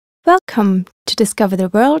Welcome to discover the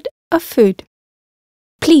world of food.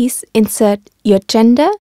 Please insert your gender,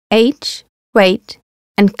 age, weight,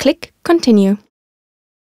 and click Continue.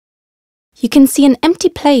 You can see an empty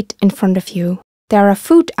plate in front of you. There are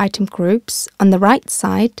food item groups on the right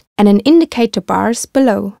side and an indicator bars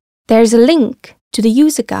below. There is a link to the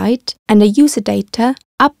user guide and the user data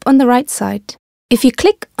up on the right side. If you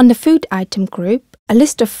click on the food item group, a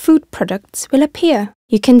list of food products will appear.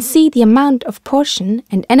 You can see the amount of portion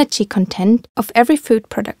and energy content of every food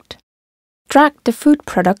product. Drag the food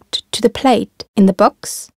product to the plate. In the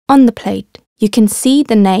box on the plate, you can see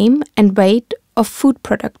the name and weight of food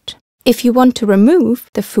product. If you want to remove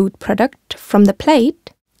the food product from the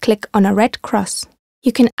plate, click on a red cross.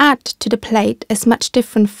 You can add to the plate as much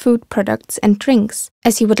different food products and drinks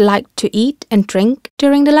as you would like to eat and drink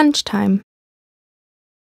during the lunchtime.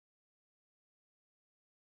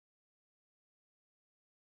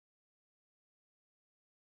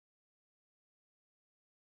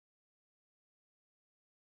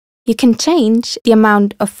 You can change the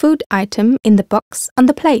amount of food item in the box on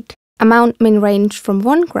the plate. Amount may range from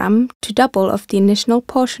 1 gram to double of the initial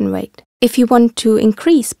portion weight. If you want to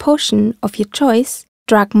increase portion of your choice,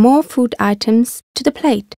 drag more food items to the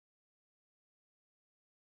plate.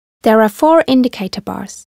 There are 4 indicator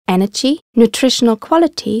bars: energy, nutritional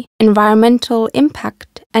quality, environmental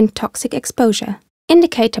impact, and toxic exposure.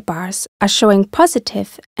 Indicator bars are showing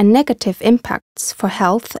positive and negative impacts for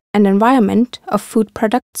health and environment of food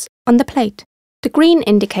products on the plate. The green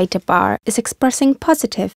indicator bar is expressing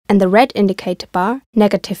positive and the red indicator bar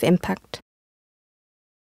negative impact.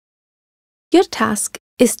 Your task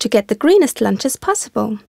is to get the greenest lunches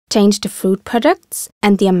possible. Change the food products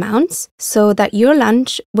and the amounts so that your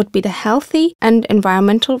lunch would be the healthy and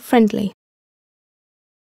environmental friendly.